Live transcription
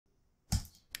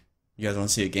You guys want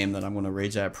to see a game that I'm going to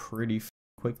rage at pretty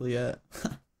quickly at?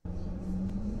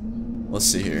 Let's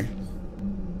see here.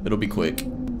 It'll be quick.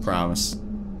 Promise.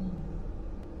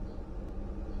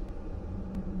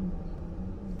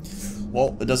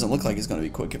 Well, it doesn't look like it's going to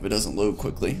be quick if it doesn't load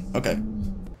quickly. Okay.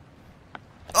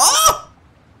 Oh!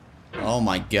 Oh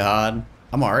my god.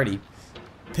 I'm already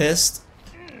pissed.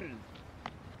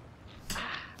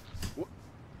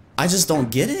 I just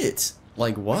don't get it.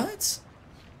 Like, what?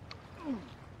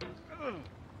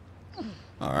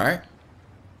 Alright.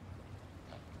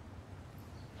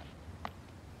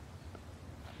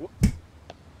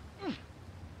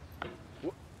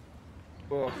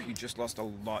 Oh, you just lost a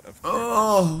lot of.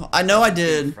 Oh, I know I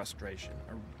did. Frustration,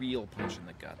 a real punch in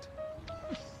the gut.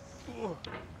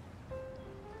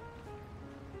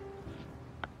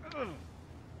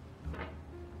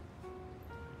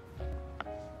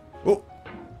 Oh.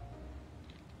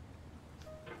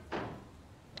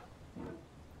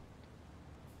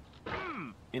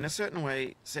 In a certain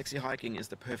way, sexy hiking is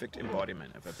the perfect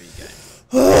embodiment of a B game.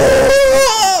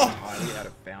 Entirely out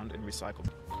of found and recycled.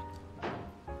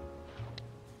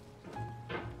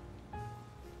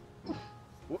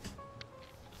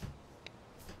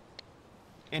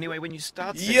 Anyway, when you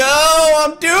start, Yo,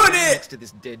 I'm doing next it. to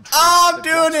this dead tree, I'm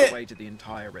doing it. Way to the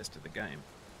entire rest of the game.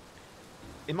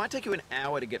 It might take you an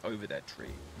hour to get over that tree,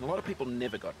 and a lot of people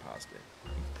never got past it.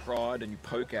 You prod and you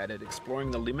poke at it,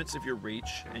 exploring the limits of your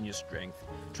reach and your strength,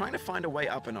 trying to find a way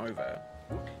up and over.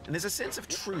 And there's a sense of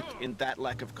truth in that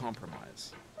lack of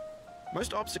compromise.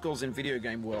 Most obstacles in video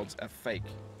game worlds are fake.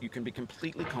 You can be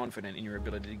completely confident in your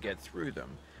ability to get through them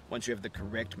once you have the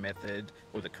correct method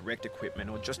or the correct equipment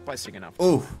or just by seeing enough.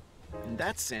 Ooh. In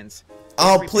that sense,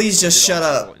 Oh, please just shut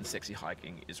up. And sexy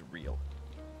hiking is real.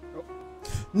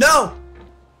 No.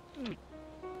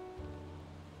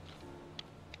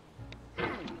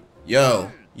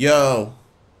 Yo, yo.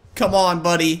 Come on,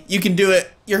 buddy. You can do it.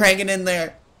 You're hanging in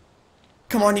there.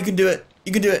 Come on, you can do it.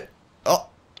 You can do it. Oh.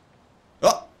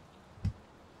 Oh.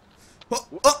 Oh.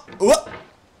 Oh.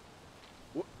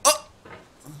 Oh. Oh.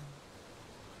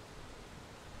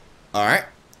 All right.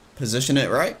 Position it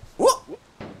right. Whoa.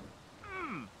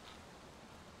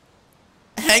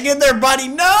 Hang in there, buddy.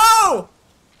 No!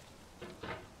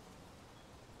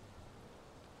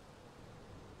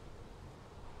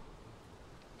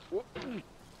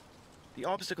 The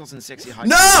obstacles in sexy hiking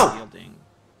No! are yielding,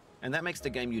 and that makes the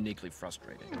game uniquely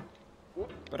frustrating.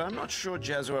 But I'm not sure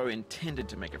Jazzuo intended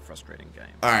to make a frustrating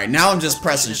game. Alright, now I'm just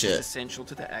pressing It's shit. essential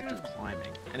to the act of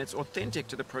climbing, and it's authentic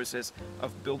to the process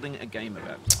of building a game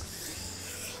about climbing.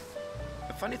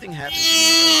 A funny thing happened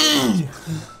to me.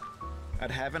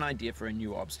 I'd have an idea for a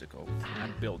new obstacle, and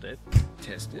I'd build it,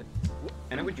 test it,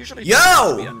 and it would usually be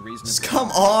unreasonable. Come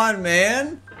on,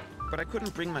 man! But I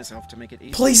couldn't bring myself to make it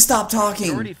easy. Please stop It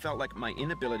talking! already felt like my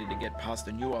inability to get past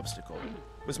a new obstacle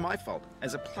was my fault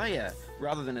as a player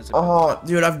rather than as a Oh,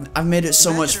 dude, I've made it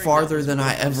so much farther than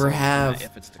I ever have.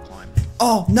 efforts to climb.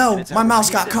 Oh, no! My mouse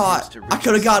got caught! I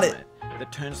could've got it! That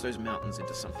turns those mountains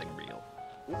into something real.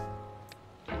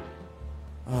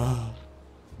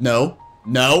 No.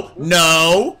 No.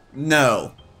 No.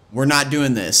 No. We're not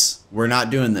doing this. We're not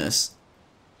doing this.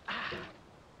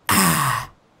 Ah.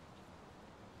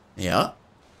 Yeah.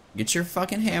 Get your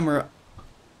fucking hammer.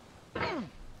 I'm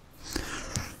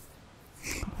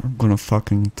gonna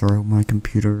fucking throw my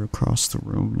computer across the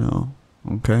room now.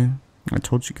 Okay? I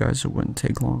told you guys it wouldn't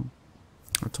take long.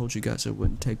 I told you guys it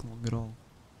wouldn't take long at all.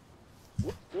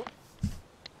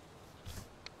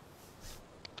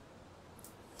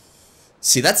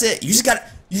 See, that's it. You just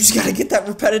gotta get that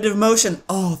repetitive motion.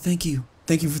 Oh, thank you.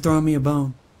 Thank you for throwing me a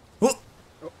bone. Oh,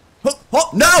 oh, oh,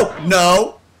 no!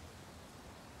 No!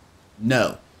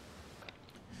 No.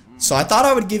 So I thought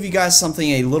I would give you guys something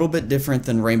a little bit different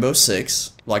than Rainbow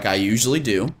Six, like I usually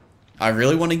do. I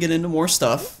really want to get into more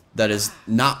stuff that is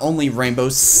not only Rainbow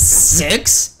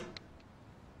Six,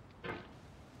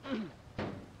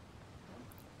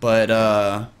 but,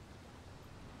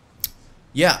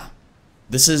 yeah.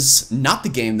 This is not the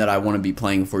game that I want to be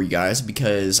playing for you guys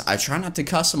because I try not to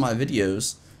cuss in my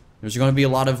videos. There's going to be a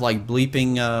lot of like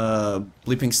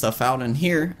bleeping stuff out in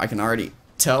here. I can already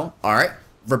tell. All right,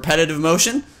 repetitive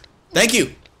motion. Thank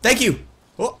you, thank you.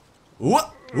 Whoop, whoop,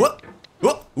 whoop,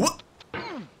 whoop, whoop.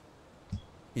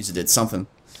 He just did something.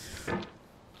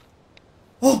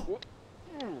 Oh.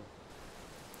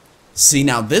 See,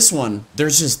 now this one,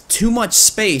 there's just too much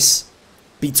space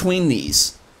between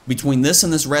these. Between this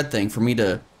and this red thing for me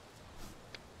to...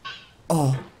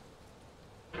 Oh.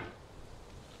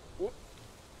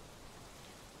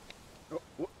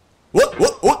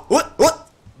 What?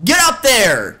 Get up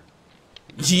there!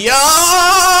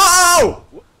 Yo!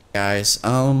 Guys,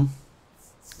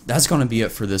 that's gonna be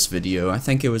it for this video. I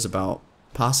think it was about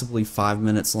possibly 5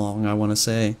 minutes long, I want to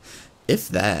say, if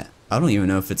that. I don't even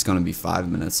know if it's gonna be 5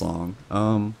 minutes long.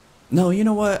 No, you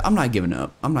know what? I'm not giving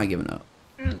up. I'm not giving up.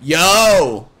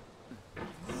 Yo!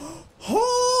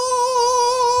 Oh,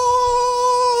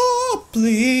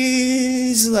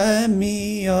 please let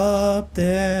me up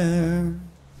there.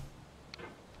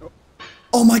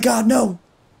 Oh my God, no!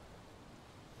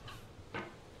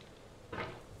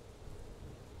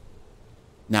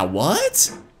 Now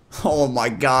what? Oh my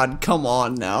God, come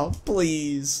on now,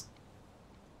 please.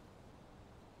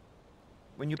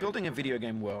 When you're building a video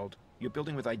game world, you're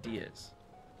building with ideas.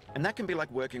 And that can be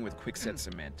like working with quickset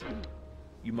cement.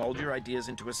 You mold your ideas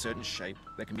into a certain shape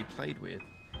that can be played with.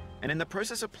 And in the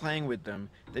process of playing with them,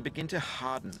 they begin to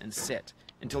harden and set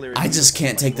until they're... I just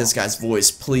can't take this guy's voice,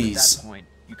 please. At that point,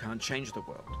 you can't change the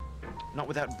world. Not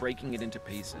without breaking it into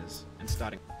pieces and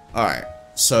starting... Alright,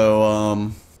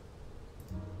 so,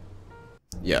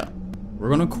 yeah. We're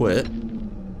gonna quit.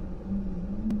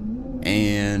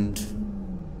 And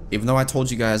even though I told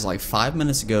you guys like 5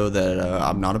 minutes ago that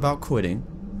I'm not about quitting,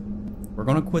 we're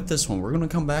gonna quit this one. We're gonna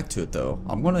come back to it though.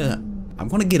 I'm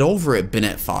gonna get over it,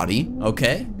 Bennett Foddy,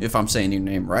 okay? If I'm saying your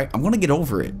name right. I'm gonna get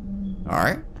over it.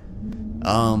 Alright?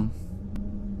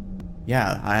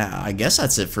 Yeah, I guess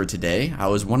that's it for today. I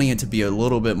was wanting it to be a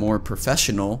little bit more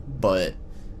professional, but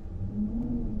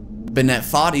Bennett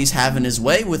Foddy's having his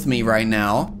way with me right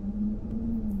now.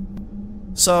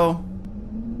 So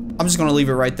I'm just gonna leave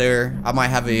it right there. I might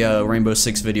have a Rainbow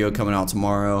Six video coming out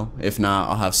tomorrow. If not,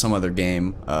 I'll have some other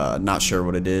game. Not sure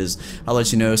what it is. I'll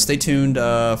let you know. Stay tuned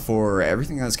for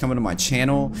everything that's coming to my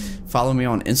channel. Follow me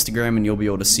on Instagram and you'll be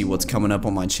able to see what's coming up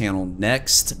on my channel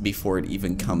next before it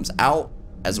even comes out,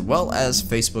 as well as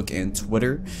Facebook and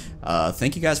Twitter.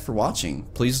 Thank you guys for watching.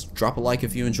 Please drop a like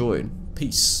if you enjoyed.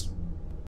 Peace.